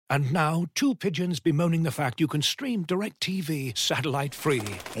And now, two pigeons bemoaning the fact you can stream DirecTV satellite-free.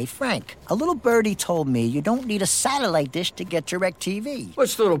 Hey, Frank, a little birdie told me you don't need a satellite dish to get DirecTV.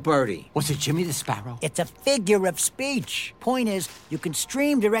 What's little birdie? Was it Jimmy the Sparrow? It's a figure of speech. Point is, you can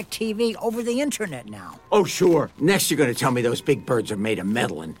stream DirecTV over the internet now. Oh, sure. Next you're going to tell me those big birds are made of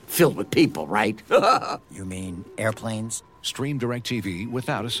metal and filled with people, right? You mean airplanes? Stream DirecTV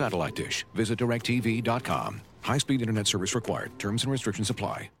without a satellite dish. Visit DirecTV.com. High-speed internet service required. Terms and restrictions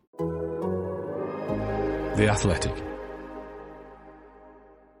apply. The Athletic.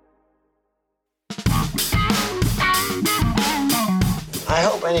 I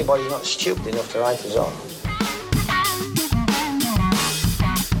hope anybody's not stupid enough to write us off.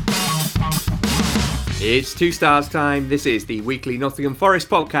 It's 2 Stars time. This is the weekly Nottingham Forest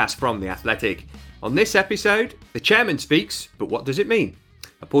podcast from The Athletic. On this episode, the chairman speaks, but what does it mean?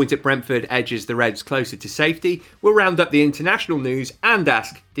 A point at Brentford edges the Reds closer to safety. We'll round up the international news and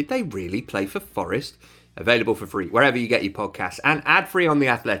ask, did they really play for Forest? Available for free wherever you get your podcasts and ad-free on The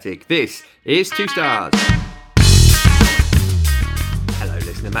Athletic. This is 2 Stars. Hello,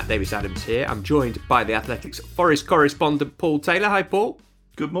 listener. Matt Davis-Adams here. I'm joined by The Athletic's Forest correspondent, Paul Taylor. Hi, Paul.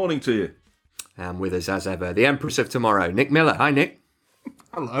 Good morning to you. And with us, as ever, the Empress of Tomorrow, Nick Miller. Hi, Nick.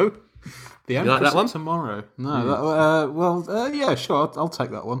 Hello. The You like Empress that one? of Tomorrow. No, yeah, sure. I'll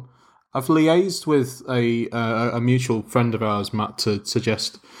take that one. I've liaised with a mutual friend of ours, Matt, to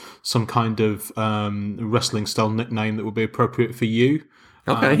suggest some kind of wrestling style nickname that would be appropriate for you.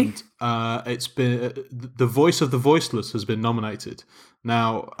 Okay. And it's been the voice of the voiceless has been nominated.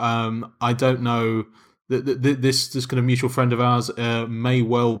 Now, I don't know. This kind of mutual friend of ours may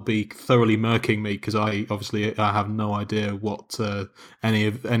well be thoroughly murking me because I have no idea what any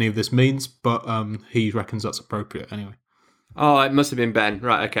of this means, but he reckons that's appropriate anyway. Oh, it must have been Ben.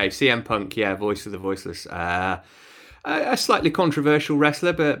 Right, okay. CM Punk, yeah, voice of the voiceless. A slightly controversial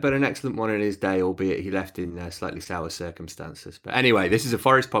wrestler, but an excellent one in his day, albeit he left in slightly sour circumstances. But anyway, this is a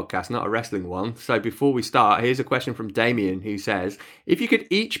Forest podcast, not a wrestling one. So before we start, here's a question from Damien, who says, if you could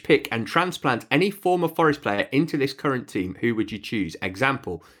each pick and transplant any former Forest player into this current team, who would you choose?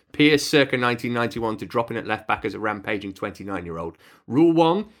 Example, Pearce circa 1991 to drop in at left back as a rampaging 29-year-old. Rule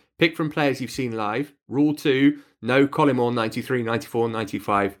 1, pick from players you've seen live. Rule 2, no Collymore 93, 94,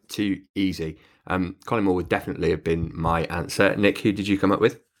 95, too easy. Collymore would definitely have been my answer. Nick, who did you come up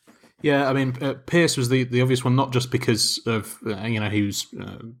with? Yeah, I mean, Pearce was the obvious one, not just because of he was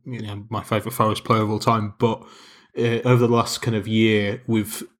my favourite Forest player of all time, but over the last kind of year,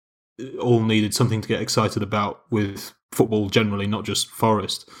 we've all needed something to get excited about with football generally, not just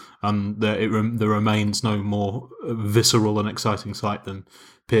Forest, and there remains no more visceral and exciting sight than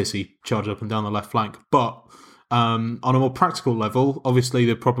Pearcey charged up and down the left flank. But on a more practical level, obviously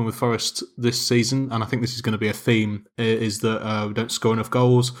the problem with Forest this season, and I think this is going to be a theme, is that we don't score enough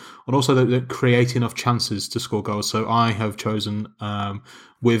goals, and also that we don't create enough chances to score goals. So I have chosen,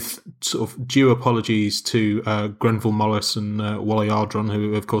 with sort of due apologies to Grenville Morris and Wally Ardron,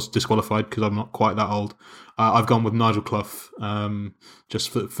 who of course disqualified because I'm not quite that old. I've gone with Nigel Clough, just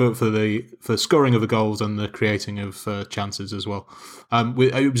for scoring of the goals and the creating of chances as well.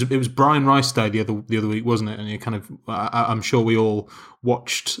 It was Brian Rice Day the other week, wasn't it? And you kind of, I'm sure we all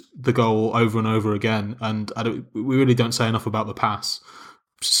watched the goal over and over again, and we really don't say enough about the pass,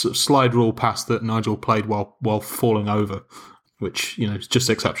 slide rule pass that Nigel played while falling over, which is just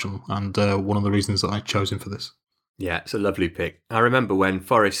exceptional, and one of the reasons that I chose him for this. Yeah, it's a lovely pick. I remember when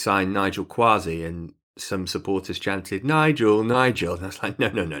Forest signed Nigel Quasi and some supporters chanted, Nigel, Nigel. And I was like, no.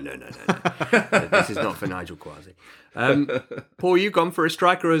 This is not for Nigel Quasi. Paul, you've gone for a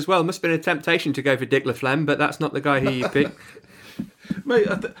striker as well. Must have been a temptation to go for Dick Laflemme, but that's not the guy who you picked. Mate,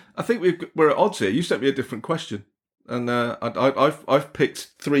 I think we're at odds here. You sent me a different question. And I've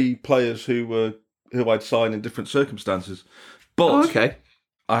picked 3 players who I'd sign in different circumstances. But okay.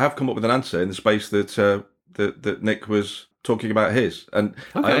 I have come up with an answer in the space that Nick was talking about his. And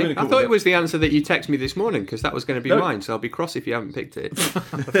okay. I thought it was the answer that you texted me this morning, because that was going to be mine, so I'll be cross if you haven't picked it.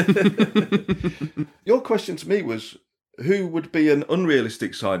 Your question to me was, who would be an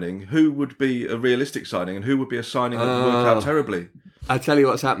unrealistic signing, who would be a realistic signing, and who would be a signing that would work out terribly? I'll tell you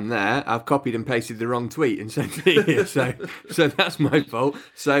what's happened there. I've copied and pasted the wrong tweet and sent it here, so that's my fault.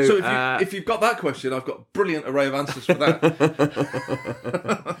 So if you've got that question, I've got a brilliant array of answers for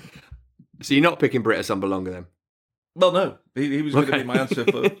that. So you're not picking Britta Sombalonga then? Well, no. He was going to be my answer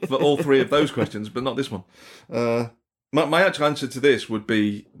for all 3 of those questions, but not this one. My actual answer to this would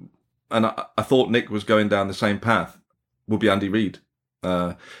be, and I thought Nick was going down the same path, would be Andy Reid.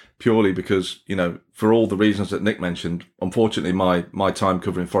 Purely because, for all the reasons that Nick mentioned, unfortunately my time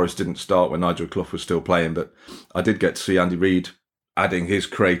covering Forest didn't start when Nigel Clough was still playing, but I did get to see Andy Reid adding his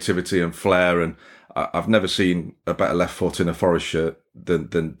creativity and flair. And I've never seen a better left foot in a Forest shirt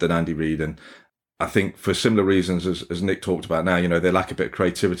than Andy Reid. And I think for similar reasons as Nick talked about now, they lack a bit of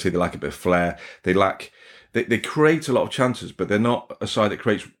creativity, they lack a bit of flair, they create a lot of chances, but they're not a side that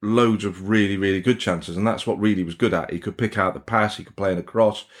creates loads of really, really good chances. And that's what Reedy was good at. He could pick out the pass, he could play in a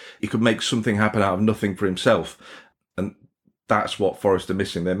cross, he could make something happen out of nothing for himself. And that's what Forest are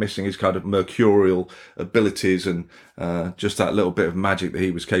missing. They're missing his kind of mercurial abilities and just that little bit of magic that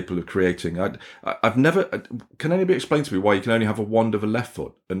he was capable of creating. I've never. Can anybody explain to me why you can only have a wand of a left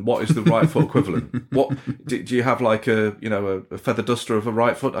foot, and what is the right foot equivalent? What do you have, like a feather duster of a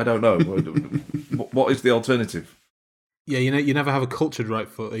right foot? I don't know. What is the alternative? Yeah, you never have a cultured right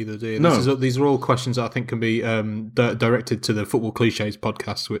foot either, do you? No. These are all questions that I think can be directed to the Football Cliches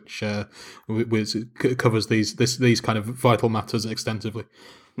podcast, which covers these kind of vital matters extensively.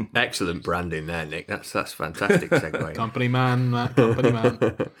 Excellent branding there, Nick. That's fantastic segue. Company man.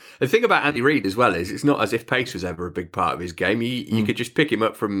 The thing about Andy Reid as well is it's not as if pace was ever a big part of his game. You could just pick him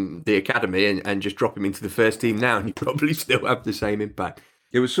up from the academy and just drop him into the first team now, and he'd probably still have the same impact.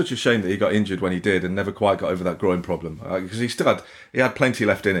 It was such a shame that he got injured when he did and never quite got over that groin problem, because he had plenty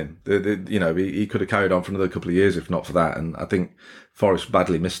left in him. He could have carried on for another couple of years if not for that. And I think Forest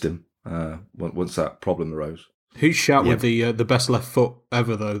badly missed him once that problem arose. Who's shout with the best left foot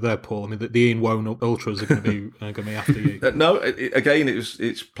ever though? There, Paul. I mean, the Ian Wone Ultras are going to be after you. No,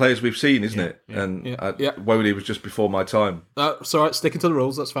 it's players we've seen, isn't it? And Wone was just before my time. It's all right. Sticking to the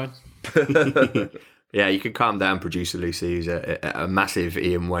rules. That's fine. Yeah, you can calm down, producer Lucy, who's a massive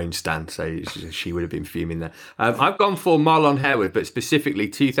Ian Wone stan, so she would have been fuming there. I've gone for Marlon Harewood, but specifically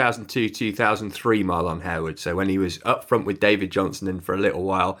 2002-2003 Marlon Harewood. So when he was up front with David Johnson and for a little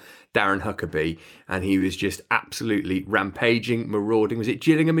while, Darren Huckabee, and he was just absolutely rampaging, marauding. Was it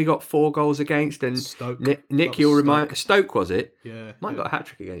Gillingham he got 4 goals against? And Stoke. Nick, you'll remind... Stoke, was it? Yeah. Might have got a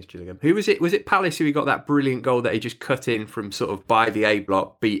hat-trick against Gillingham. Who was it? Was it Palace who he got that brilliant goal that he just cut in from sort of by the A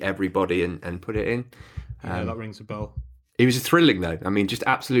block, beat everybody and put it in? Yeah, that rings a bell. He was thrilling, though. I mean, just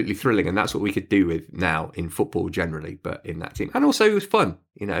absolutely thrilling, and that's what we could do with now in football generally, but in that team. And also it was fun,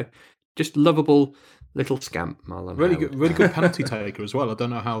 just lovable little scamp, Marlon. Really good penalty taker as well. I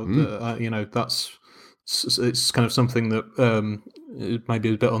don't know how it's kind of something that maybe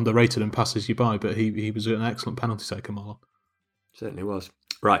is a bit underrated and passes you by, but he was an excellent penalty taker, Marlon. Certainly was.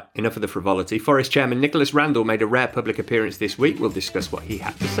 Right, enough of the frivolity. Forest chairman Nicholas Randall made a rare public appearance this week. We'll discuss what he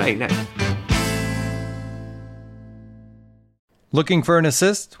had to say next. Looking for an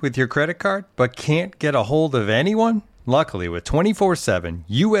assist with your credit card, but can't get a hold of anyone? Luckily, with 24/7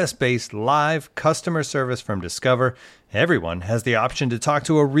 US-based live customer service from Discover, everyone has the option to talk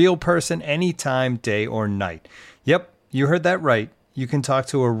to a real person anytime, day or night. Yep, you heard that right. You can talk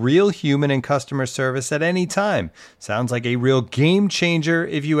to a real human in customer service at any time. Sounds like a real game changer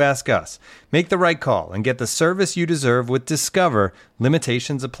if you ask us. Make the right call and get the service you deserve with Discover.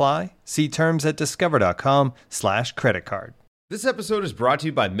 Limitations apply. See terms at discover.com/creditcard. This episode is brought to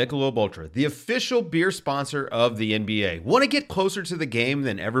you by Michelob Ultra, the official beer sponsor of the NBA. Want to get closer to the game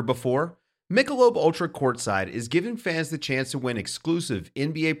than ever before? Michelob Ultra Courtside is giving fans the chance to win exclusive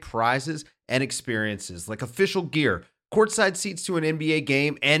NBA prizes and experiences like official gear, courtside seats to an NBA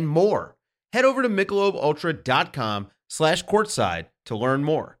game, and more. Head over to MichelobUltra.com/courtside to learn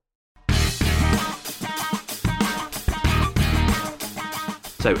more.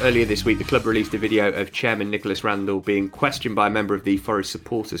 So earlier this week, the club released a video of Chairman Nicholas Randall being questioned by a member of the Forest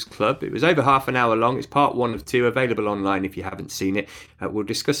Supporters Club. It was over half an hour long. It's part 1 of 2, available online if you haven't seen it. We'll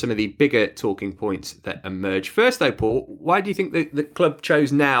discuss some of the bigger talking points that emerge. First though, Paul, why do you think the club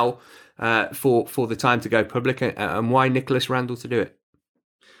chose now for the time to go public, and why Nicholas Randall to do it?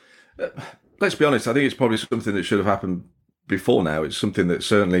 Let's be honest, I think it's probably something that should have happened before now. It's something that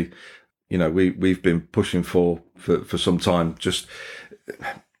certainly, we've been pushing for some time.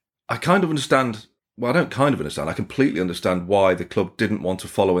 I kind of understand. Well, I don't kind of understand. I completely understand why the club didn't want to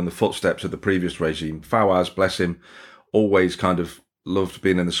follow in the footsteps of the previous regime. Fawaz, bless him, always kind of loved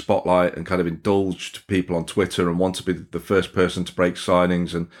being in the spotlight and kind of indulged people on Twitter and wanted to be the first person to break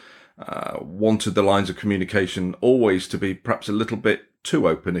signings and wanted the lines of communication always to be perhaps a little bit too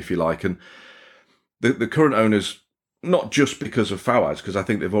open, if you like. And the current owners, not just because of Fawaz, because I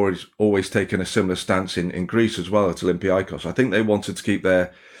think they've always taken a similar stance in Greece as well at Olympiacos. I think they wanted to keep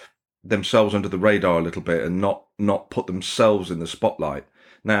themselves under the radar a little bit and not put themselves in the spotlight.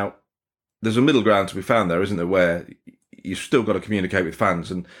 Now, there's a middle ground to be found there, isn't there, where you've still got to communicate with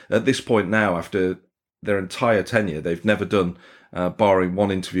fans. And at this point now, after their entire tenure, they've never done, barring one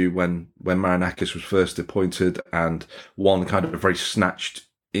interview when Marinakis was first appointed and one kind of very snatched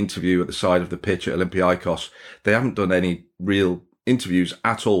interview at the side of the pitch at Olympiacos, they haven't done any real interviews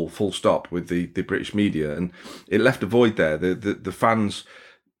at all, full stop, with the British media, and it left a void there. The fans.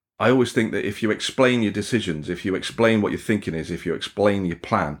 I always think that if you explain your decisions, if you explain what your thinking is, if you explain your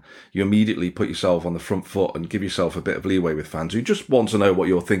plan, you immediately put yourself on the front foot and give yourself a bit of leeway with fans who just want to know what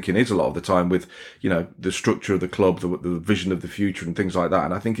your thinking is a lot of the time with, the structure of the club, the vision of the future and things like that.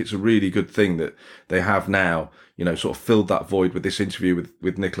 And I think it's a really good thing that they have now, sort of filled that void with this interview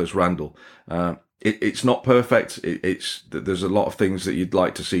with Nicholas Randall. It's not perfect. There's a lot of things that you'd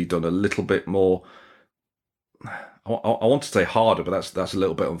like to see done a little bit more. I want to say harder, but that's a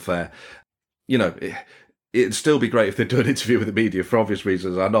little bit unfair. It'd still be great if they do an interview with the media for obvious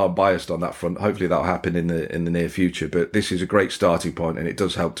reasons. I know I'm biased on that front. Hopefully that'll happen in the near future. But this is a great starting point, and it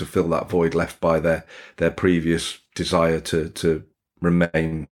does help to fill that void left by their previous desire to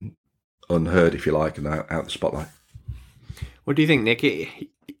remain unheard, if you like, and out the spotlight. What do you think, Nick?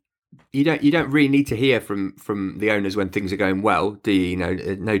 You don't really need to hear from the owners when things are going well, do you?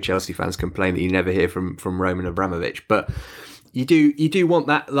 No Chelsea fans complain that you never hear from Roman Abramovich, but you do want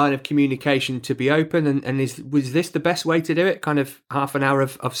that line of communication to be open. And was this the best way to do it? Kind of half an hour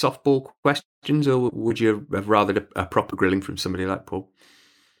of softball questions, or would you have rather a proper grilling from somebody like Paul?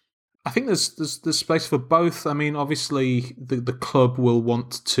 I think there's space for both. I mean, obviously the club will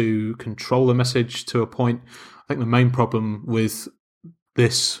want to control the message to a point. I think the main problem with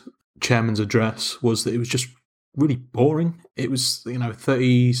this chairman's address was that it was just really boring. It was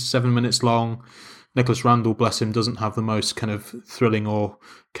 37 minutes long. Nicholas Randall, bless him, doesn't have the most kind of thrilling or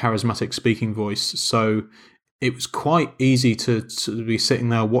charismatic speaking voice, so it was quite easy to be sitting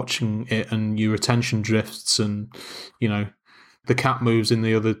there watching it, and your attention drifts, and the cat moves in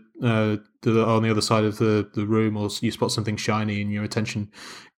the other on the other side of the room, or you spot something shiny and your attention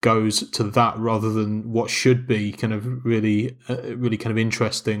goes to that rather than what should be kind of really kind of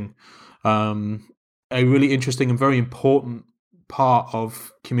interesting, a really interesting and very important part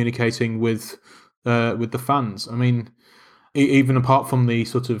of communicating with the fans. I mean, even apart from the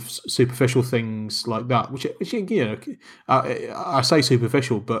sort of superficial things like that, which I say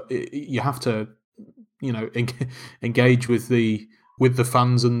superficial, but you have to engage with the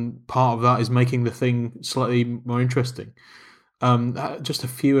fans, and part of that is making the thing slightly more interesting. Just a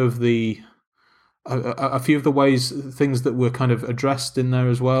few of the ways, things that were kind of addressed in there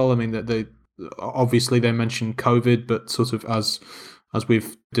as well. I mean, that they mentioned COVID, but sort of as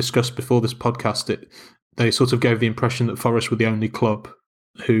we've discussed before this podcast, they sort of gave the impression that Forest were the only club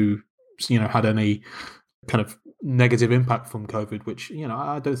who had any kind of negative impact from COVID, which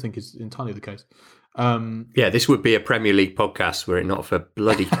I don't think is entirely the case. This would be a Premier League podcast were it not for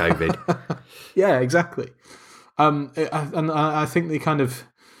bloody COVID. Yeah, exactly. And I think the kind of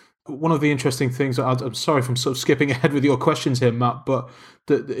one of the interesting things. I'm sorry if I'm sort of skipping ahead with your questions here, Matt, but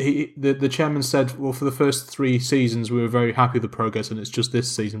the chairman said, well, for the first 3 seasons we were very happy with the progress, and it's just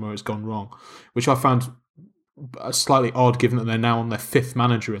this season where it's gone wrong, which I found slightly odd given that they're now on their 5th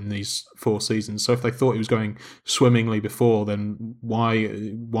manager in these 4 seasons. So if they thought it was going swimmingly before, then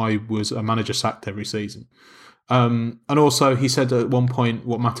why was a manager sacked every season? And also he said at one point,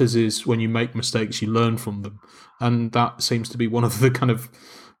 what matters is when you make mistakes, you learn from them. And that seems to be one of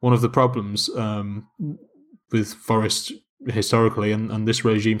the problems with Forest historically, and this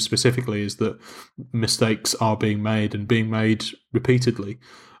regime specifically, is that mistakes are being made and being made repeatedly.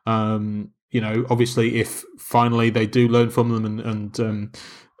 Obviously, if finally they do learn from them and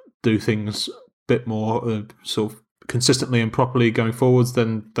do things a bit more sort of consistently and properly going forwards,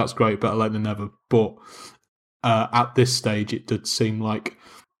 then that's great, better late than never. But at this stage, it did seem like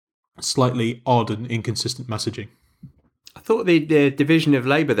slightly odd and inconsistent messaging. I thought the division of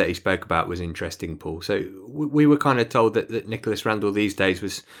labour that he spoke about was interesting, Paul. So we were kind of told that Nicholas Randall these days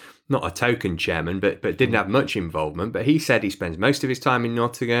was not a token chairman, but didn't have much involvement. But he said he spends most of his time in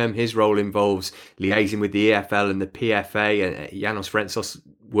Nottingham. His role involves liaising with the EFL and the PFA. And Janos Frentsos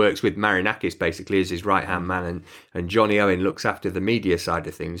works with Marinakis basically as his right-hand man. And Johnny Owen looks after the media side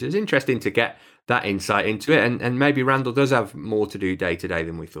of things. It's interesting to get that insight into it. And maybe Randall does have more to do day to day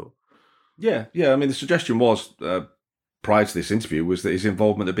than we thought. Yeah. I mean, the suggestion was... prior to this interview was that his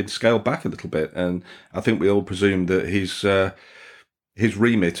involvement had been scaled back a little bit, and I think we all presumed that his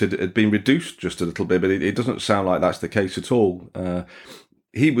remit had been reduced just a little bit, but it doesn't sound like that's the case at all.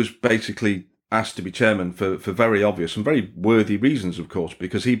 He was basically asked to be chairman for very obvious and very worthy reasons, of course,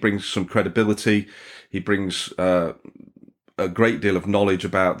 because he brings some credibility, he brings a great deal of knowledge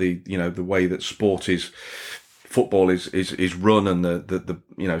about the way that football is run, and the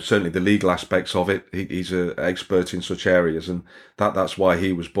certainly the legal aspects of it. He's an expert in such areas, and that's why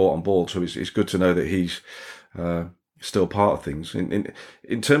he was brought on board. So it's good to know that still part of things.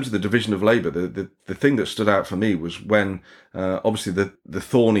 In terms of the division of labour, the thing that stood out for me was when obviously the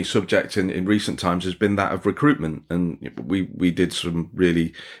thorny subject in recent times has been that of recruitment, and we did some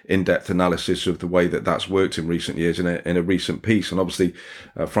really in-depth analysis of the way that that's worked in recent years in a recent piece, and obviously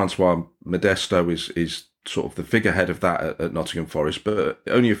Francois Modesto is sort of the figurehead of that at Nottingham Forest. But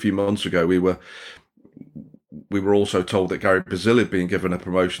only a few months ago we were also told that Gary Bazil had been given a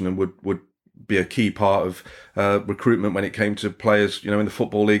promotion and would be a key part of recruitment when it came to players, in the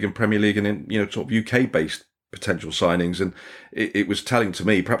Football League and Premier League and in, sort of UK-based potential signings. And it was telling to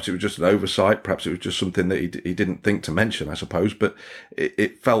me, perhaps it was just an oversight, perhaps it was just something that he didn't think to mention, I suppose, but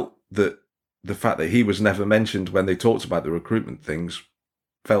it felt that the fact that he was never mentioned when they talked about the recruitment things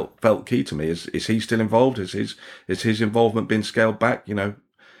felt key to me. Is he still involved? Is his involvement been scaled back?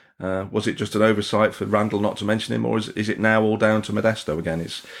 Was it just an oversight for Randall not to mention him, or is it now all down to Modesto again?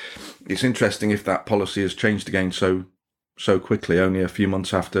 It's interesting if that policy has changed again so quickly, only a few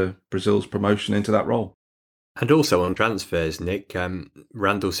months after Brazil's promotion into that role. And also on transfers, Nick,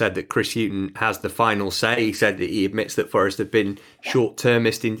 Randall said that Chris Hughton has the final say. He said that he admits that Forest have been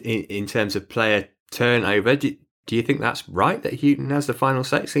short-termist in terms of player turnover. Do you think that's right, that Hughton has the final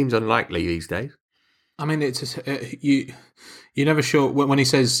say? It seems unlikely these days. I mean, it's you're never sure when he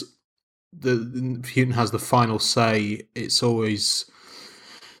says the Hughton has the final say. It's always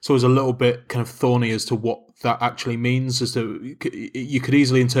a little bit kind of thorny as to what that actually means. As to, you could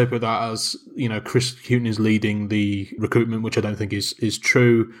easily interpret that as Chris Hughton is leading the recruitment, which I don't think is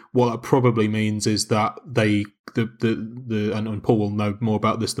true. What that probably means is that and Paul will know more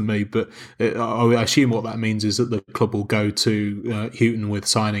about this than me, but I assume what that means is that the club will go to Hughton with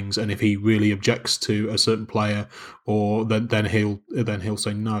signings, and if he really objects to a certain player, or then he'll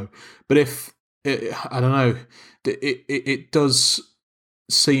say no. But if I don't know, it does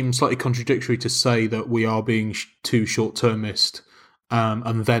seem slightly contradictory to say that we are being too short-termist,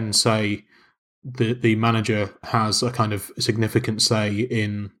 and then say the manager has a kind of significant say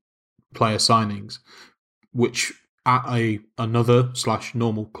in player signings, which at another /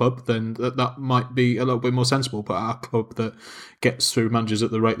 normal club, then that might be a little bit more sensible. But at a club that gets through managers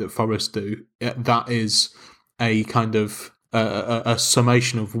at the rate that Forest do, that is a kind of a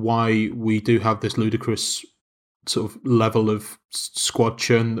summation of why we do have this ludicrous sort of level of squad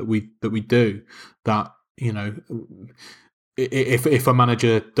churn that we do. That if a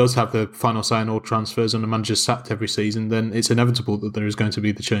manager does have the final say on all transfers and a manager's sacked every season, then it's inevitable that there is going to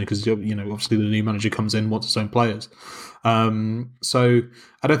be the churn, because obviously the new manager comes in, wants his own players. So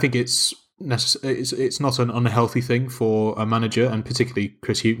I don't think it's not an unhealthy thing for a manager, and particularly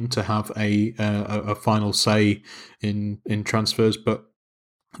Chris Hughton, to have a final say in transfers. But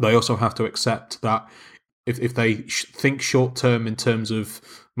they also have to accept that if they think short term in terms of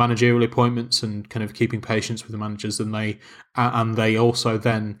managerial appointments and kind of keeping patience with the managers, then they also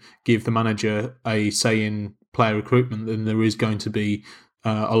then give the manager a say in player recruitment, then there is going to be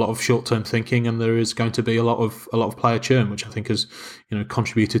a lot of short term thinking, and there is going to be a lot of player churn, which I think has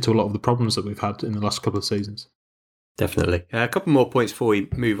contributed to a lot of the problems that we've had in the last couple of seasons. Definitely. A couple more points before we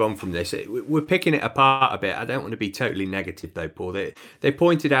move on from this. We're picking it apart a bit. I don't want to be totally negative though, Paul. They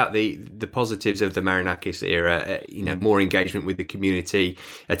pointed out the positives of the Marinakis era. More engagement with the community,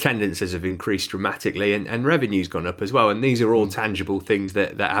 attendances have increased dramatically, and revenue's gone up as well. And these are all tangible things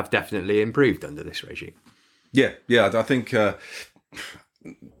that have definitely improved under this regime. Yeah. I think to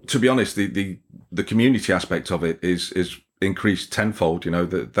be honest, the community aspect of it is increased tenfold.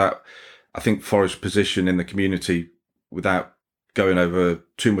 That I think Forest's position in the community, without going over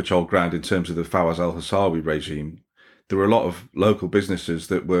too much old ground in terms of the Fawaz al-Hassawi regime, there were a lot of local businesses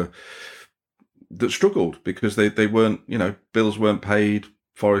that struggled because they weren't, bills weren't paid.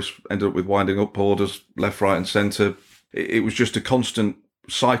 Forest ended up with winding up orders left, right and centre. It was just a constant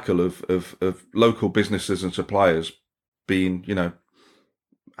cycle of local businesses and suppliers being,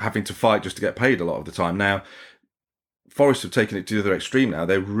 having to fight just to get paid a lot of the time. Now, Forest have taken it to the other extreme now.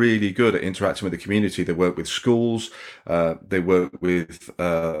 They're really good at interacting with the community. They work with schools. They work with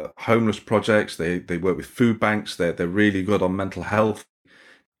homeless projects. They work with food banks. They're really good on mental health.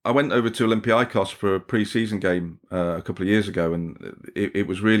 I went over to Olympiacos for a pre-season game a couple of years ago, and it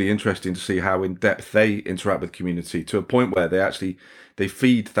was really interesting to see how in depth they interact with the community, to a point where they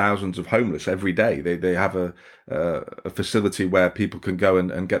feed thousands of homeless every day. They have a facility where people can go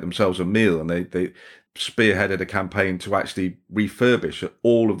and get themselves a meal, and they spearheaded a campaign to actually refurbish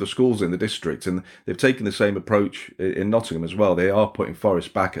all of the schools in the district, and they've taken the same approach in Nottingham as well. They are putting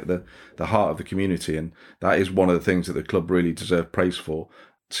Forest back at the heart of the community, and that is one of the things that the club really deserve praise for.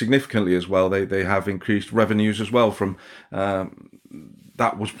 Significantly as well, they have increased revenues as well from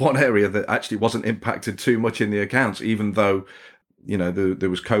that was one area that actually wasn't impacted too much in the accounts, even though, you know, there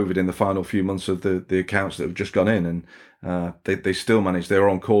was COVID in the final few months of the accounts that have just gone in, and they still managed. They were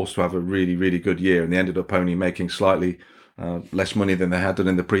on course to have a really, really good year, and they ended up only making slightly less money than they had done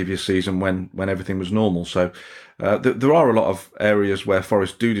in the previous season when everything was normal. So there are a lot of areas where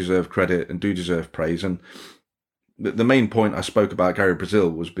Forest do deserve credit and do deserve praise. And the main point I spoke about Gary Brazil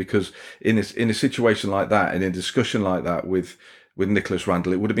was because in a situation like that, in a discussion like that with Nicholas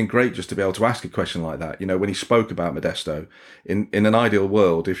Randall, it would have been great just to be able to ask a question like that. You know, when he spoke about Modesto, in an ideal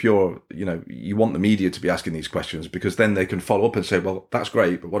world, if you're, you know, you want the media to be asking these questions, because then they can follow up and say, well, that's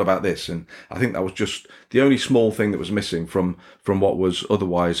great, but what about this? And I think that was just the only small thing that was missing from what was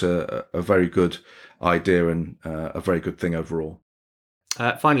otherwise a very good idea and a very good thing overall.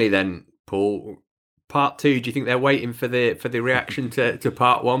 Finally then, Paul, part 2, do you think they're waiting for the reaction to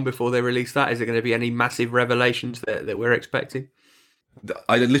part 1 before they release that? Is there going to be any massive revelations that we're expecting?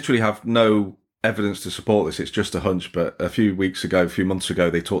 I literally have no evidence to support this. It's just a hunch. But a few months ago,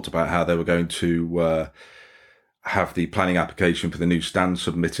 they talked about how they were going to have the planning application for the new stand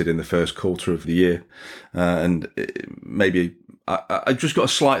submitted in the first quarter of the year. And maybe I just got a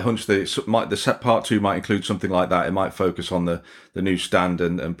slight hunch that the set part 2 might include something like that. It might focus on the new stand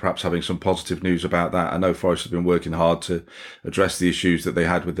and perhaps having some positive news about that. I know Forest has been working hard to address the issues that they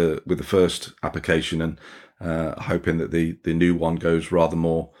had with the first application, and hoping that the new one goes rather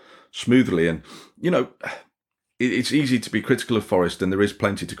more smoothly. And, you know, it's easy to be critical of Forest, and there is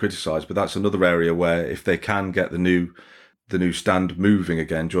plenty to criticise, but that's another area where if they can get the new stand moving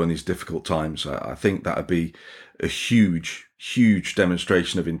again during these difficult times, I think that would be a huge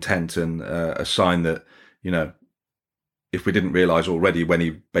demonstration of intent, and a sign that, you know, if we didn't realise already when he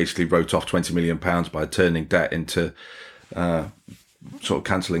basically wrote off £20 million by turning debt into sort of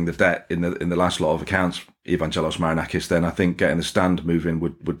cancelling the debt in the last lot of accounts, Evangelos Marinakis, then I think getting the stand moving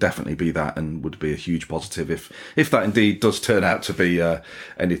would definitely be that, and would be a huge positive if that indeed does turn out to be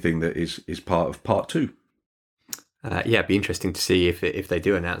anything that is part of part 2. Yeah, it'd be interesting to see if they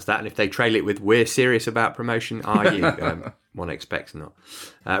do announce that, and if they trail it with "We're serious about promotion." Are you? One expects not.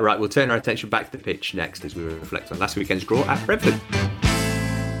 Right, we'll turn our attention back to the pitch next as we reflect on last weekend's draw at Brentford.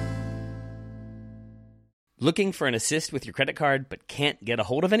 Looking for an assist with your credit card but can't get a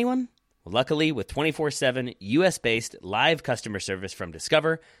hold of anyone? Well, luckily, with 24/7 US-based live customer service from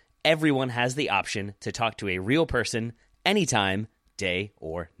Discover, everyone has the option to talk to a real person anytime, day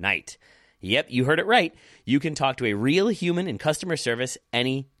or night. Yep, you heard it right. You can talk to a real human in customer service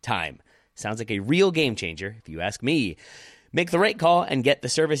anytime. Sounds like a real game changer, if you ask me. Make the right call and get the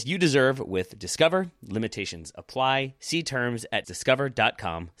service you deserve with Discover. Limitations apply. See terms at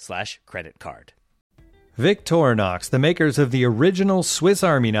discover.com/creditcard. Victorinox, the makers of the original Swiss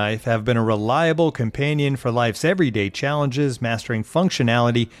Army knife, have been a reliable companion for life's everyday challenges, mastering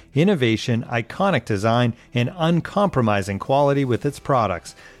functionality, innovation, iconic design, and uncompromising quality with its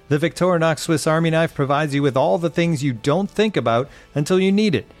products. The Victorinox Swiss Army knife provides you with all the things you don't think about until you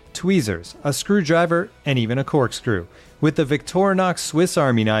need it: tweezers, a screwdriver, and even a corkscrew. With the Victorinox Swiss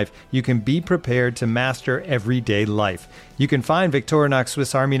Army knife, you can be prepared to master everyday life. You can find Victorinox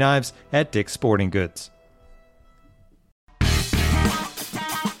Swiss Army knives at Dick's Sporting Goods.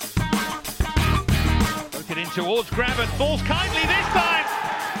 In towards Graben, falls kindly this time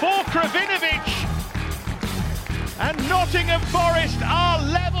for Kravinovic, and Nottingham Forest are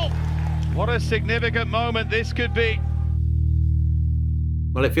level. What a significant moment this could be.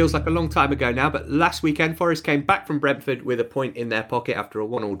 Well, it feels like a long time ago now, but last weekend Forest came back from Brentford with a point in their pocket after a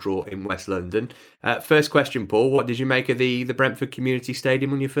 1-1 draw in West London. First question, Paul, what did you make of the Brentford Community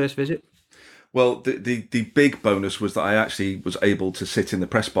Stadium on your first visit? Well, the big bonus was that I actually was able to sit in the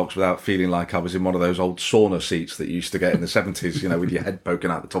press box without feeling like I was in one of those old sauna seats that you used to get in the 70s, you know, with your head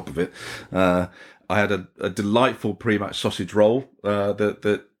poking out the top of it. I had a delightful pre-match sausage roll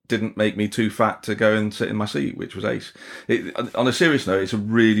that didn't make me too fat to go and sit in my seat, which was ace. On a serious note, it's a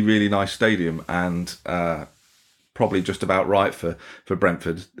really, really nice stadium, and probably just about right for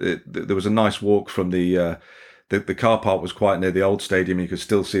Brentford. There was a nice walk from the car park was quite near the old stadium. You could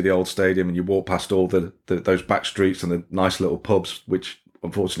still see the old stadium, and you walk past all those back streets and the nice little pubs, which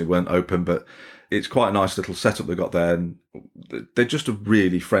unfortunately weren't open. But it's quite a nice little setup they got there, and they're just a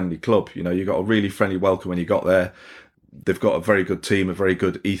really friendly club. You know, you got a really friendly welcome when you got there. They've got a very good team, a very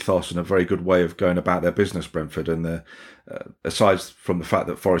good ethos, and a very good way of going about their business, Brentford. And aside from the fact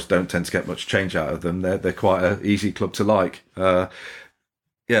that Forest don't tend to get much change out of them, they're quite an easy club to like.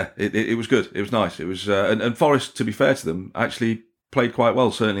 Yeah, it was good. It was nice. It was, and Forest, to be fair to them, actually played quite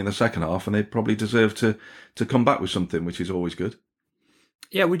well, certainly in the second half, and they probably deserve to come back with something, which is always good.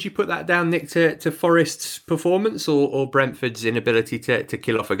 Yeah, would you put that down, Nick, to Forest's performance or Brentford's inability to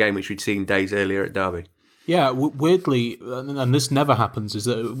kill off a game which we'd seen days earlier at Derby? Yeah, weirdly, and this never happens, is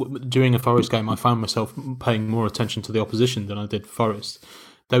that during a Forest game I found myself paying more attention to the opposition than I did Forest.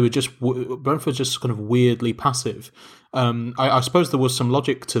 They were Brentford just kind of weirdly passive. I suppose there was some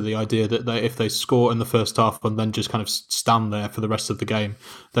logic to the idea that if they score in the first half and then just kind of stand there for the rest of the game,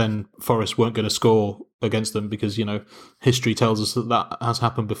 then Forest weren't going to score against them because, history tells us that has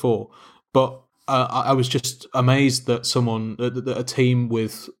happened before. But I was just amazed that a team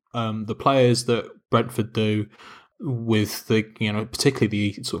with the players that Brentford do, with the particularly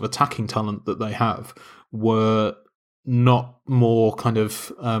the sort of attacking talent that they have, were not more kind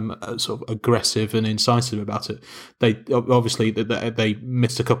of sort of aggressive and incisive about it. They obviously they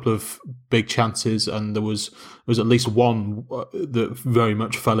missed a couple of big chances, and there was at least one that very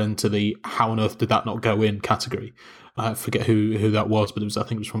much fell into the "how on earth did that not go in" category. I forget who that was, but I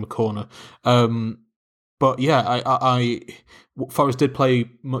think it was from a corner. But yeah, Forest did play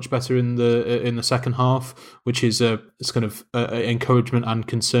much better in the second half, which is it's kind of encouragement and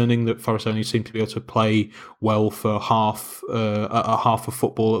concerning that Forest only seem to be able to play well for half of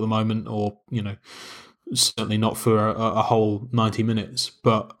football at the moment, or certainly not for a whole 90 minutes.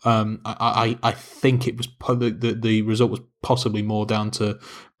 But I think it was the result was possibly more down to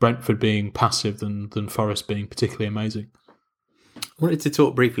Brentford being passive than Forest being particularly amazing. I wanted to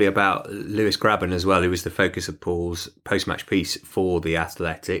talk briefly about Lewis Grabban as well, who was the focus of Paul's post-match piece for The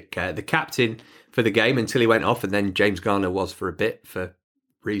Athletic. The captain for the game until he went off, and then James Garner was for a bit, for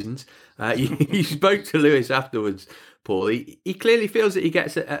reasons. You spoke to Lewis afterwards, Paul. He clearly feels that he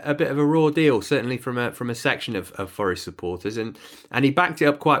gets a bit of a raw deal, certainly from a section of Forest supporters, and he backed it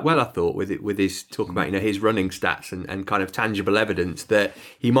up quite well, I thought, with his talk about his running stats and kind of tangible evidence that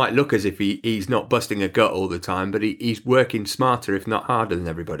he might look as if he's not busting a gut all the time, but he's working smarter, if not harder, than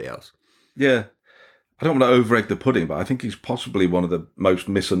everybody else. Yeah. I don't want to over-egg the pudding, but I think he's possibly one of the most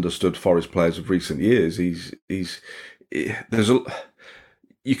misunderstood Forest players of recent years.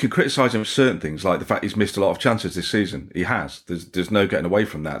 You can criticise him for certain things, like the fact he's missed a lot of chances this season. He has. There's no getting away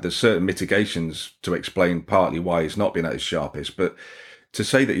from that. There's certain mitigations to explain partly why he's not been at his sharpest. But to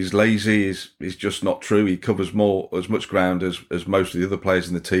say that he's lazy is just not true. He covers as much ground as most of the other players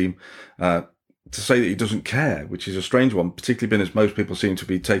in the team. To say that he doesn't care, which is a strange one, particularly being as most people seem to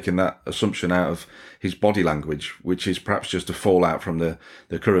be taking that assumption out of his body language, which is perhaps just a fallout from the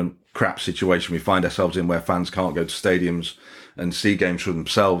current crap situation we find ourselves in, where fans can't go to stadiums and see games for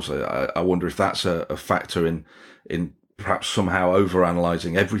themselves. I wonder if that's a factor in perhaps somehow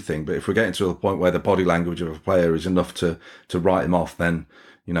overanalyzing everything. But if we're getting to the point where the body language of a player is enough to write him off, then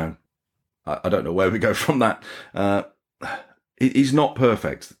I don't know where we go from that. He's not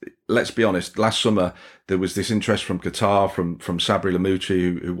perfect. Let's be honest. Last summer, there was this interest from Qatar, from Sabri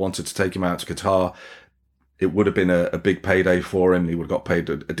Lamouchi, who wanted to take him out to Qatar. It would have been a big payday for him. He would have got paid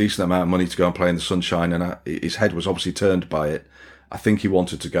a decent amount of money to go and play in the sunshine, and his head was obviously turned by it. I think he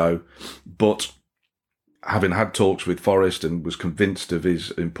wanted to go, but having had talks with Forest and was convinced of his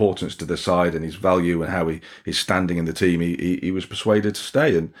importance to the side and his value and how he's standing in the team, he was persuaded to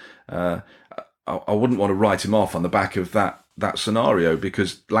stay. And I wouldn't want to write him off on the back of that scenario,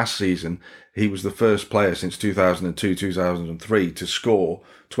 because last season he was the first player since 2002-2003 to score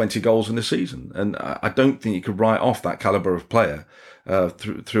 20 goals in a season, and I don't think you could write off that caliber of player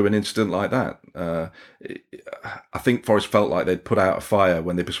through an incident like that. I think Forest felt like they'd put out a fire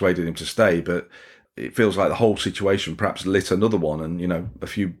when they persuaded him to stay, but it feels like the whole situation perhaps lit another one, and a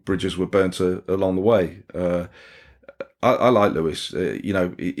few bridges were burnt along the way. I like Lewis.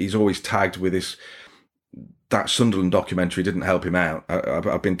 He's always tagged with that Sunderland documentary didn't help him out.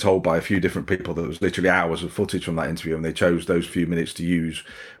 I've been told by a few different people that there was literally hours of footage from that interview, and they chose those few minutes to use,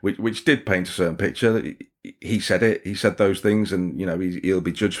 which did paint a certain picture. He said it. He said those things, and he'll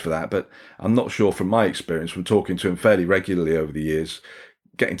be judged for that. But I'm not sure, from my experience, from talking to him fairly regularly over the years,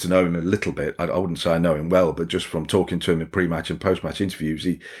 getting to know him a little bit. I wouldn't say I know him well, but just from talking to him in pre-match and post-match interviews,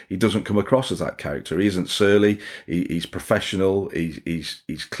 he doesn't come across as that character. He isn't surly. He's professional. He's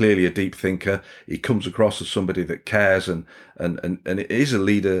clearly a deep thinker. He comes across as somebody that cares, and it is a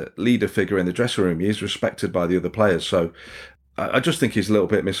leader figure in the dressing room. He is respected by the other players. So I just think he's a little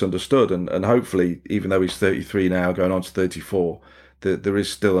bit misunderstood, and hopefully, even though he's 33 now, going on to 34, there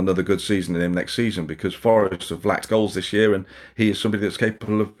is still another good season in him next season, because Forest have lacked goals this year, and he is somebody that's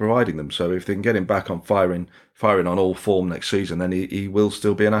capable of providing them. So if they can get him back on firing on all form next season, then he will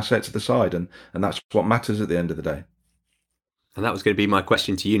still be an asset to the side, and that's what matters at the end of the day. And that was going to be my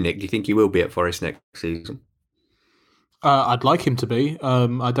question to you, Nick. Do you think he will be at Forest next season? I'd like him to be.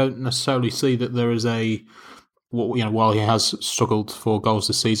 I don't necessarily see that there is a while he has struggled for goals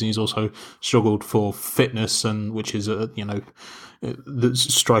this season, he's also struggled for fitness, and which is the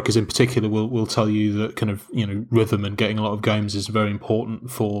strikers in particular will tell you that kind of rhythm and getting a lot of games is very important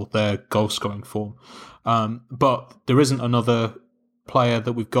for their goal scoring form. But there isn't another player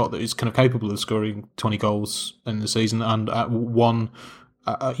that we've got that is kind of capable of scoring 20 goals in the season, and at one,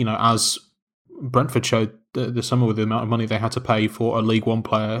 as Brentford showed the summer with the amount of money they had to pay for a League One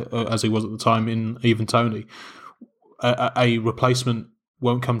player, as he was at the time in Ivan Toney, a replacement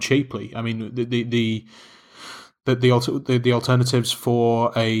won't come cheaply. I mean, the alternatives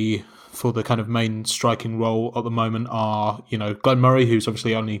for the kind of main striking role at the moment are, Glenn Murray, who's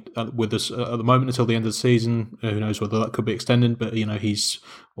obviously only with us at the moment until the end of the season. Who knows whether that could be extended, but he's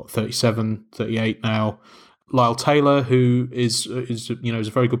 37, 38 now. Lyle Taylor, who is a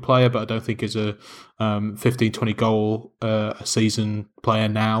very good player, but I don't think is a 15, 20 goal a season player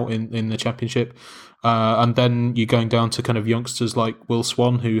now in the Championship. And then you're going down to kind of youngsters like Will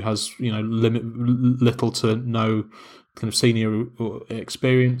Swan, who has little to no kind of senior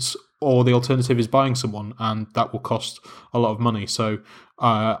experience, or the alternative is buying someone, and that will cost a lot of money. So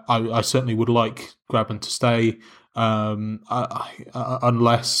I certainly would like Grabban to stay,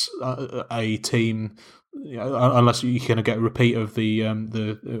 unless a team. Unless you kind of get a repeat of the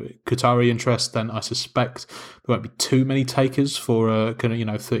Qatari interest, then I suspect there won't be too many takers for a kind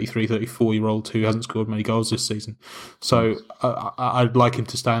of 33, 34-year-old who hasn't scored many goals this season. So I'd like him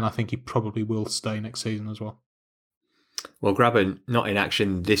to stay, and I think he probably will stay next season as well. Well, Grabban not in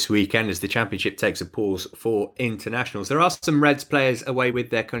action this weekend as the Championship takes a pause for internationals. There are some Reds players away with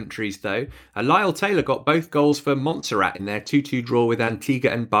their countries, though. Lyle Taylor got both goals for Montserrat in their 2-2 draw with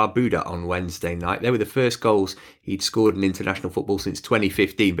Antigua and Barbuda on Wednesday night. They were the first goals he'd scored in international football since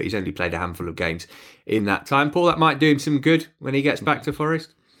 2015, but he's only played a handful of games in that time. Paul, that might do him some good when he gets back to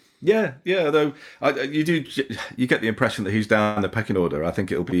Forest. Yeah. Though you get the impression that he's down the pecking order. I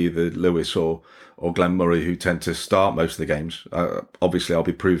think it'll be either Lewis or Glenn Murray who tend to start most of the games. Obviously, I'll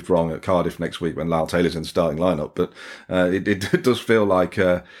be proved wrong at Cardiff next week when Lyle Taylor's in the starting lineup. But it does feel like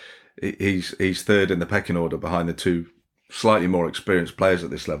he's third in the pecking order behind the two slightly more experienced players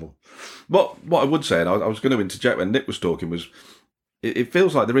at this level. What I would say, and I was going to interject when Nick was talking, was it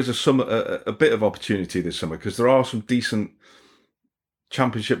feels like there is a bit of opportunity this summer, because there are some decent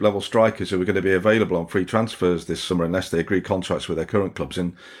Championship level strikers who are going to be available on free transfers this summer unless they agree contracts with their current clubs.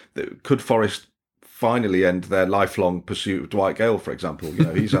 And could Forest finally end their lifelong pursuit of Dwight Gale, for example?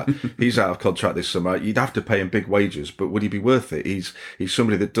 He's out of contract this summer. You'd have to pay him big wages, but would he be worth it? He's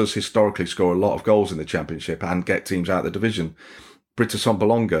somebody that does historically score a lot of goals in the Championship and get teams out of the division. Britta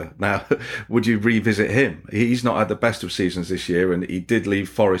Sombolonga. Now, would you revisit him? He's not had the best of seasons this year, and he did leave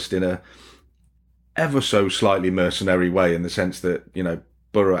Forest in a ever so slightly mercenary way, in the sense that,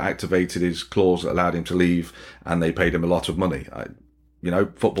 Borough activated his clause that allowed him to leave, and they paid him a lot of money.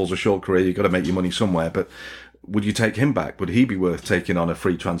 Football's a short career, you've got to make your money somewhere, but would you take him back? Would he be worth taking on a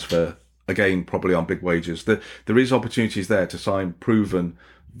free transfer? Again, probably on big wages. There is opportunities there to sign proven,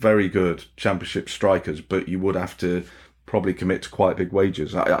 very good Championship strikers, but you would have to probably commit to quite big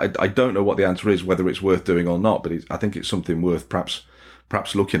wages. I don't know what the answer is, whether it's worth doing or not, but I think it's something worth perhaps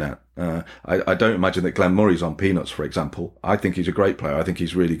looking at. I don't imagine that Glenn Murray's on peanuts, for example. I think he's a great player. I think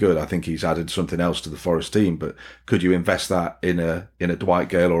he's really good. I think he's added something else to the Forest team. But could you invest that in a Dwight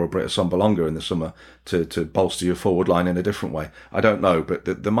Gale or a Britta Sombolonga in the summer to bolster your forward line in a different way? I don't know, but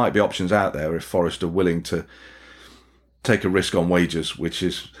there might be options out there if Forest are willing to take a risk on wages, which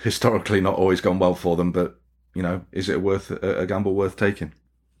is historically not always gone well for them. But is it a gamble worth taking?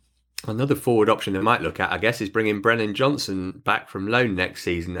 Another forward option they might look at, I guess, is bringing Brennan Johnson back from loan next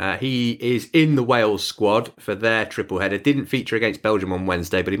season. He is in the Wales squad for their triple header. Didn't feature against Belgium on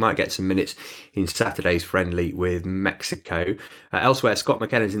Wednesday, but he might get some minutes in Saturday's friendly with Mexico. Elsewhere, Scott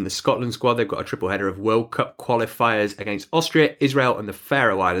McKenna's in the Scotland squad. They've got a triple header of World Cup qualifiers against Austria, Israel and the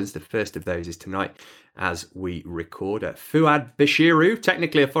Faroe Islands. The first of those is tonight as we record. Fuad Bashiru,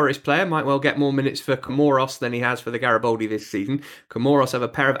 technically a Forest player, might well get more minutes for Comoros than he has for the Garibaldi this season. Comoros have a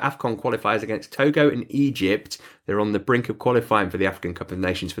pair of AFCON qualifiers against Togo and Egypt. They're on the brink of qualifying for the African Cup of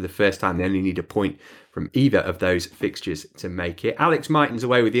Nations for the first time. They only need a point from either of those fixtures to make it. Alex Mighton's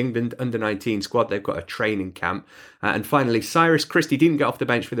away with the England under-19 squad. They've got a training camp. And finally, Cyrus Christie didn't get off the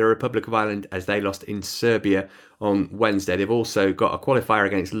bench for the Republic of Ireland as they lost in Serbia on Wednesday. They've also got a qualifier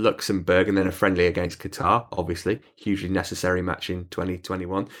against Luxembourg and then a friendly against Qatar, obviously. Hugely necessary match in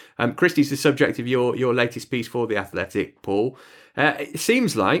 2021. Christie's the subject of your latest piece for The Athletic, Paul. It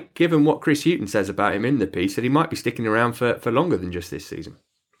seems like, given what Chris Hughton says about him in the piece, that he might be sticking around for longer than just this season.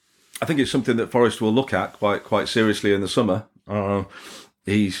 I think it's something that Forest will look at quite seriously in the summer.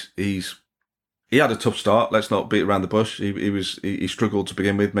 He's he had a tough start. Let's not beat around the bush. He struggled to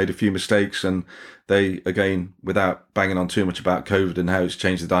begin with, made a few mistakes, and they, again, without banging on too much about COVID and how it's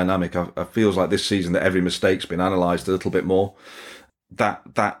changed the dynamic, I feels like this season that every mistake's been analysed a little bit more.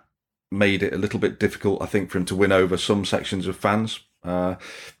 That made it a little bit difficult, I think, for him to win over some sections of fans.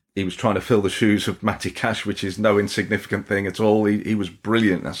 He was trying to fill the shoes of Matty Cash, which is no insignificant thing at all. He was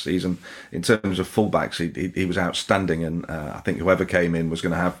brilliant last season in terms of fullbacks. He was outstanding, and I think whoever came in was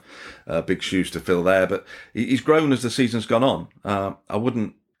going to have big shoes to fill there. But he's grown as the season's gone on. I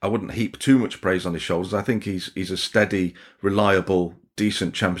wouldn't heap too much praise on his shoulders. I think he's a steady, reliable,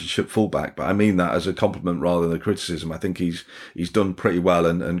 decent Championship fullback, but I mean that as a compliment rather than a criticism. I think he's done pretty well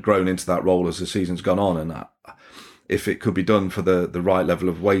and grown into that role as the season's gone on. And if it could be done for the right level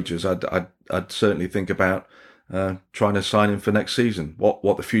of wages, I'd certainly think about trying to sign him for next season.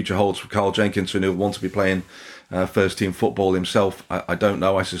 What the future holds for Carl Jenkinson, who'll want to be playing first team football himself, I don't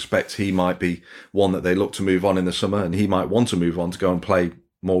know. I suspect he might be one that they look to move on in the summer, and he might want to move on to go and play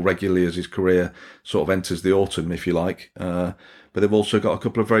more regularly as his career sort of enters the autumn, if you like. But they've also got a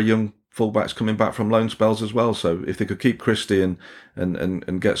couple of very young fullbacks coming back from loan spells as well. So if they could keep Christie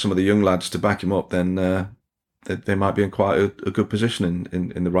and get some of the young lads to back him up, then they might be in quite a good position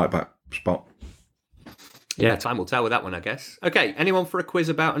in the right back spot. Yeah, time will tell with that one, I guess. Okay, anyone for a quiz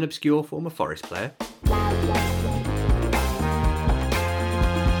about an obscure former Forest player?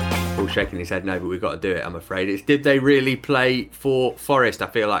 Paul's shaking his head no, but we've got to do it, I'm afraid. It's did they really play for Forest? I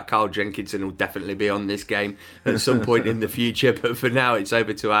feel like Carl Jenkinson will definitely be on this game at some point in the future, but for now it's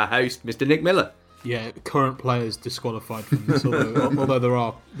over to our host, Mr. Nick Miller. Yeah, current players disqualified from this, although there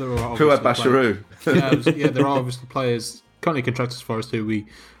are Fuad Basharou. There are obviously players currently contracted to Forest who we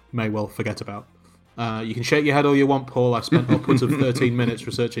may well forget about. You can shake your head all you want, Paul. I spent upwards of 13 minutes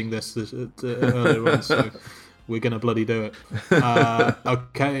researching this earlier on, so we're going to bloody do it.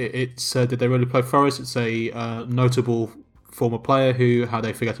 Okay, it's did they really play Forest? It's a notable former player who had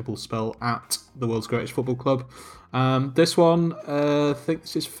a forgettable spell at the world's greatest football club. This one, I think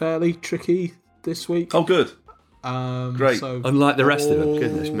this is fairly tricky this week. Oh, good. Great. So, unlike the rest of them,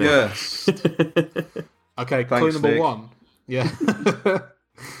 goodness me. Yeah. Okay, Thanks, clue number Nick. 1. Yeah.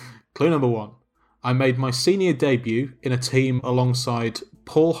 Clue number 1. I made my senior debut in a team alongside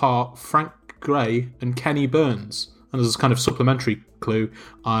Paul Hart, Frank Gray and Kenny Burns. And as a kind of supplementary clue,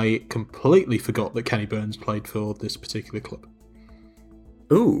 I completely forgot that Kenny Burns played for this particular club.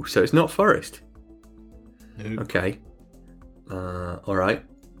 Ooh, so it's not Forest? No. Okay. All right.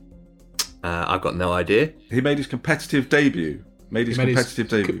 I've got no idea. He made his competitive debut.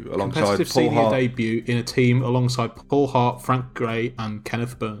 Alongside Paul senior Hart. debut in a team alongside Paul Hart, Frank Gray and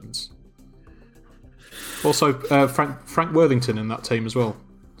Kenneth Burns. Also, Frank Worthington in that team as well.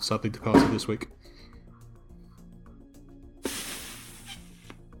 Sadly departed this week.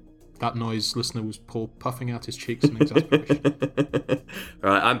 That noise, listener, was Paul puffing out his cheeks in exasperation.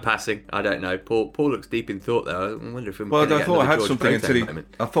 Right, I'm passing. I don't know. Paul looks deep in thought there. I wonder if I'm Well, gonna I get thought I another had George something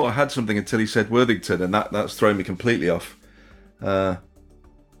Proto until he said Worthington, and that's thrown me completely off. No,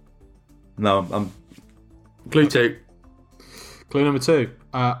 I'm. Clue 2. Clue number 2.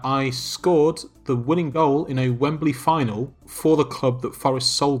 I scored the winning goal in a Wembley final for the club that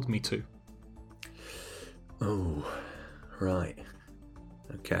Forest sold me to. Oh, right.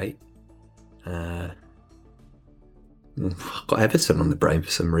 Okay. I've got Everton on the brain for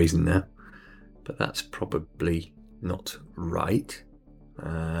some reason now, but that's probably not right.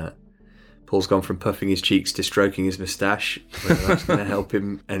 Paul's gone from puffing his cheeks to stroking his moustache. Whether that's going to help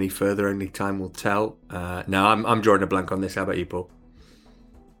him any further, only time will tell. No, I'm drawing a blank on this. How about you, Paul?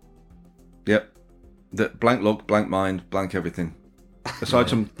 Yep. Blank look, blank mind, blank everything. Aside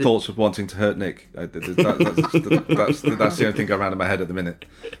from thoughts of wanting to hurt Nick, that's the only thing going around in my head at the minute.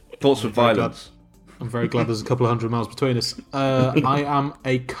 Thoughts of violence. I'm very glad there's a couple of hundred miles between us. I am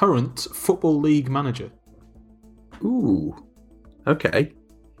a current Football League manager. Ooh. Okay.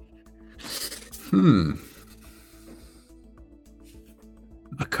 A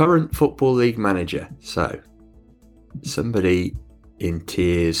current Football League manager. So, somebody in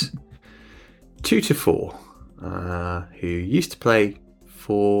tiers 2 to 4 who used to play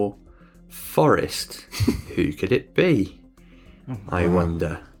for Forest. Who could it be? I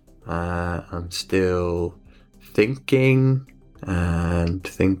wonder. I'm still thinking. I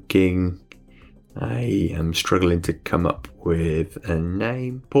am struggling to come up with a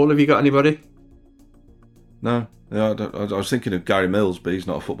name. Paul, have you got anybody? No, I was thinking of Gary Mills, but he's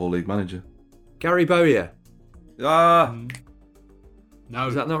not a Football League manager. Gary Bowyer. No,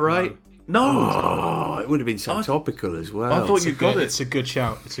 is that not right? No, it would have been so topical as well. I thought you got it. It's a good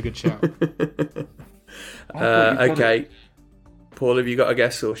shout. Okay. Paul, have you got a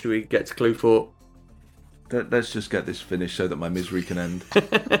guess, or should we get to clue 4? Let's just get this finished so that my misery can end.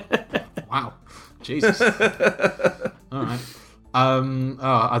 Wow, Jesus! All right.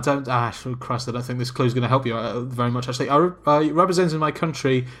 I don't. Christ, I don't think this clue is going to help you very much. Actually, I represented my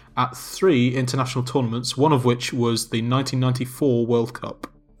country at 3 international tournaments, one of which was the 1994 World Cup.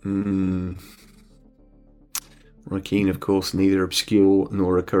 Roy Keane, of course, neither obscure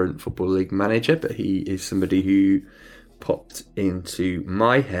nor a current Football League manager, but he is somebody who popped into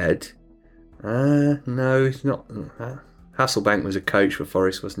my head. No, it's not. Hasselbank was a coach for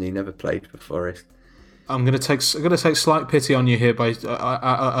Forest, wasn't he? Never played for Forest. I'm going to take slight pity on you here by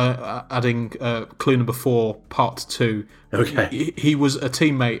adding clue number 4, part 2. Okay. He was a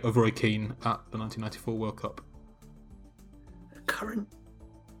teammate of Roy Keane at the 1994 World Cup. Current.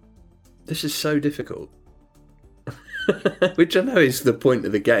 This is so difficult. Which I know is the point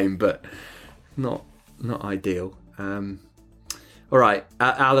of the game, but not ideal. All right,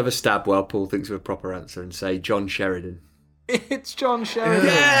 I'll have a stab while Paul thinks of a proper answer and say John Sheridan. It's John Sheridan.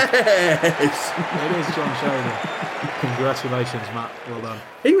 Yes! It is John Sheridan. Congratulations, Matt. Well done.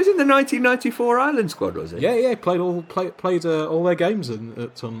 He was in the 1994 Ireland squad, was he? Yeah. Played all their games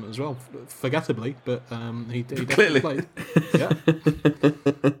at tournament as well, forgettably, but he definitely played. Yeah.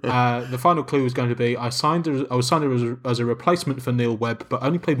 The final clue was going to be: I was signed as a replacement for Neil Webb, but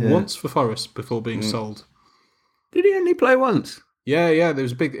only played once for Forest before being sold. Did he only play once? Yeah. There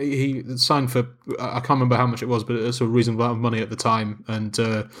was a big. He signed for I can't remember how much it was, but it was a reasonable amount of money at the time, and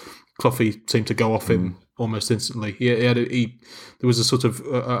Cloughy seemed to go off him almost instantly. There was a sort of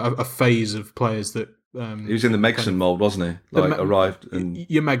a phase of players that he was in the Megson mould, wasn't he? Arrived and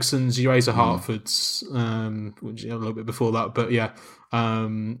your Megsons, your Asa Hartfords, which a little bit before that, but yeah,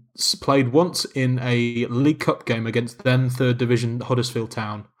 played once in a League Cup game against then third division Huddersfield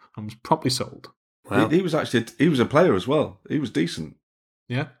Town and was promptly sold. Wow. He was a player as well. He was decent.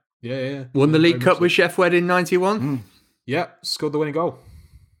 Yeah. Won the League Cup with Sheffield in 91? Yeah, scored the winning goal.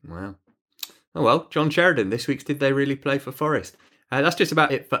 Wow. Oh well, John Sheridan, this week's Did They Really Play for Forest? That's just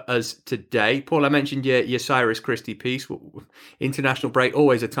about it for us today. Paul, I mentioned your Cyrus Christie piece. International break,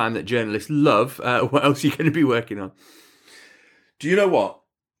 always a time that journalists love. What else are you going to be working on? Do you know what?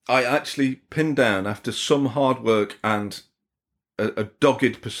 I actually pinned down, after some hard work and a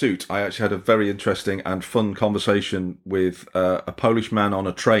dogged pursuit, I actually had a very interesting and fun conversation with a Polish man on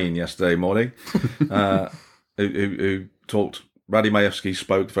a train yesterday morning who talked. Radi Majewski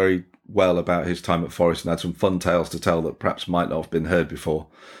spoke very well about his time at Forest and had some fun tales to tell that perhaps might not have been heard before.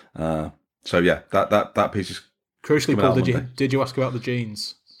 So yeah, that piece is crucially. Paul, did you ask about the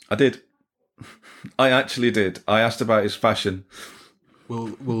jeans? I did. I actually did. I asked about his fashion.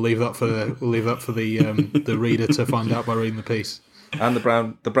 We'll leave that for the reader to find out by reading the piece. And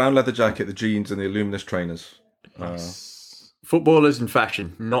the brown leather jacket, the jeans, and the Illuminous trainers. Footballers and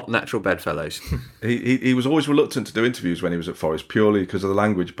fashion, not natural bedfellows. He was always reluctant to do interviews when he was at Forest, purely because of the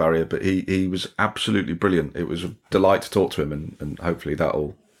language barrier, but he was absolutely brilliant. It was a delight to talk to him, and hopefully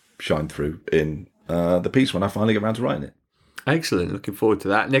that'll shine through in the piece when I finally get around to writing it. Excellent. Looking forward to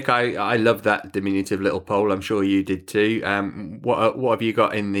that. Nick, I love that diminutive little poll. I'm sure you did too. What have you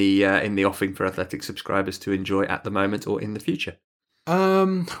got in the offing for Athletic subscribers to enjoy at the moment or in the future?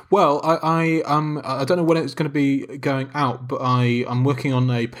 Well, I don't know when it's going to be going out, but I'm working on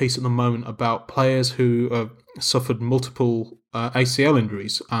a piece at the moment about players who suffered multiple ACL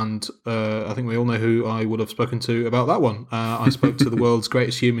injuries, and I think we all know who I would have spoken to about that one. I spoke to the world's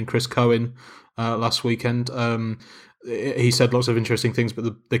greatest human, Chris Cohen, last weekend. He said lots of interesting things,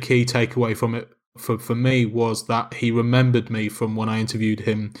 but the key takeaway from it for me was that he remembered me from when I interviewed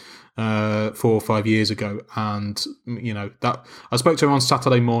him 4 or 5 years ago, and that I spoke to him on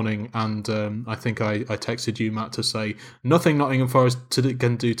Saturday morning, and I think I texted you, Matt, to say nothing Nottingham Forest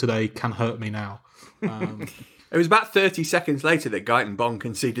can do today can hurt me now. It was about 30 seconds later that Guyton Bong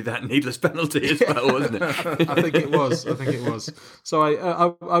conceded that needless penalty as well, wasn't it? I think it was. So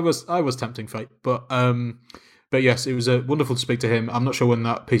I was tempting fate, but yes, it was wonderful to speak to him. I'm not sure when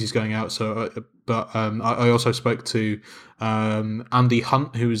that piece is going out, but I also spoke to Andy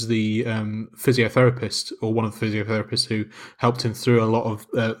Hunt, who is the physiotherapist, or one of the physiotherapists who helped him through a lot of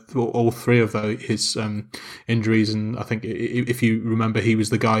all three of his injuries. And I think, if you remember, he was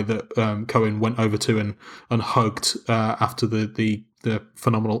the guy that Cohen went over to and hugged after the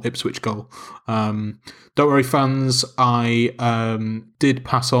phenomenal Ipswich goal. Don't worry, fans, I did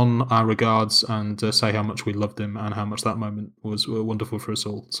pass on our regards and say how much we loved him and how much that moment was wonderful for us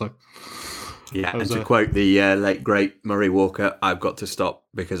all. So Yeah, and to quote the late, great Murray Walker, I've got to stop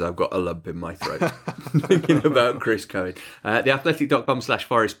because I've got a lump in my throat. Thinking about Chris Cohen.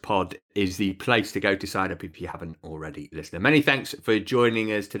 Theathletic.com/Forest Pod is the place to go to sign up if you haven't already, listener. Many thanks for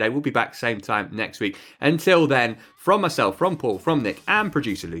joining us today. We'll be back same time next week. Until then, from myself, from Paul, from Nick, and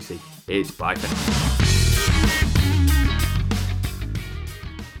producer Lucy, it's bye for now.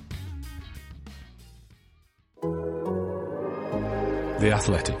 The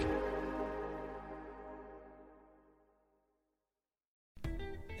Athletic.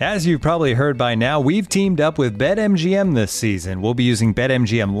 As you've probably heard by now, we've teamed up with BetMGM this season. We'll be using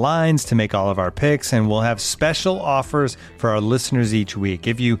BetMGM lines to make all of our picks, and we'll have special offers for our listeners each week.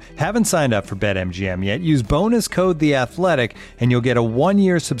 If you haven't signed up for BetMGM yet, use bonus code The Athletic, and you'll get a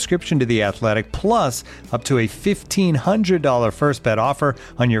 1-year subscription to The Athletic, plus up to a $1,500 first bet offer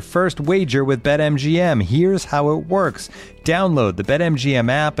on your first wager with BetMGM. Here's how it works. Download the BetMGM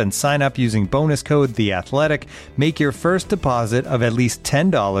app and sign up using bonus code The Athletic. Make your first deposit of at least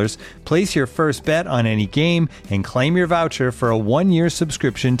 $10. Place your first bet on any game and claim your voucher for a 1-year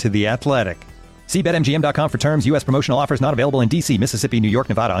subscription to The Athletic. See BetMGM.com for terms. U.S. promotional offers not available in D.C., Mississippi, New York,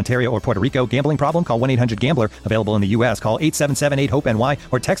 Nevada, Ontario, or Puerto Rico. Gambling problem? Call 1-800-GAMBLER. Available in the U.S. Call 877-8-HOPE-NY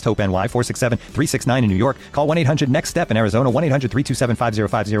or text HOPE-NY 467-369 in New York. Call 1-800-NEXT-STEP in Arizona.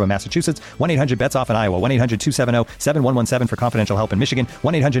 1-800-327-5050 in Massachusetts. 1-800-BETS-OFF in Iowa. 1-800-270-7117 for confidential help in Michigan.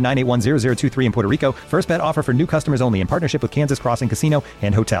 1-800-981-0023 in Puerto Rico. First bet offer for new customers only in partnership with Kansas Crossing Casino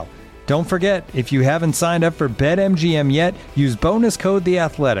and Hotel. Don't forget, if you haven't signed up for BetMGM yet, use bonus code The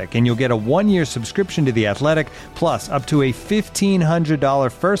Athletic, and you'll get a 1-year subscription to The Athletic, plus up to a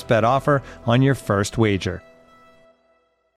 $1,500 first bet offer on your first wager.